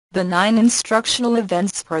The 9 instructional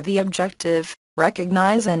events per the objective.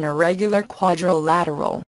 Recognize an irregular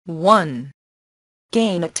quadrilateral. 1.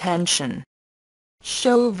 Gain attention.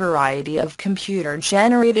 Show a variety of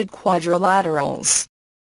computer-generated quadrilaterals.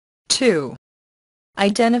 2.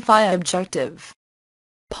 Identify objective.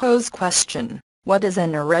 Pose question: what is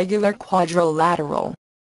an irregular quadrilateral?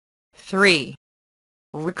 3.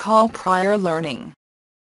 Recall prior learning.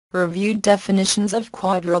 Review definitions of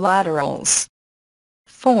quadrilaterals.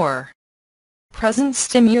 4. Present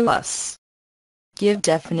stimulus. Give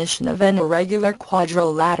definition of an irregular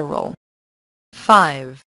quadrilateral.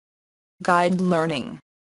 5. Guide learning.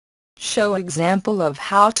 Show example of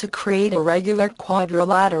how to create irregular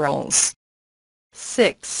quadrilaterals.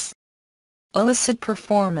 6. Elicit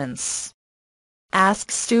performance.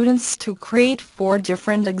 Ask students to create 4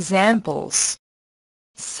 different examples.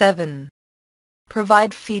 7.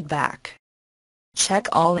 Provide feedback. Check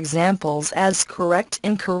all examples as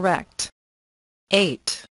correct/incorrect.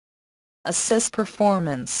 8. Assess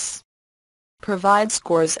performance. Provide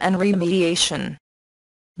scores and remediation.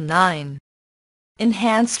 9.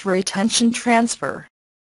 Enhanced retention transfer.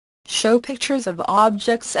 Show pictures of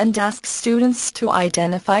objects and ask students to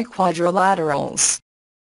identify quadrilaterals.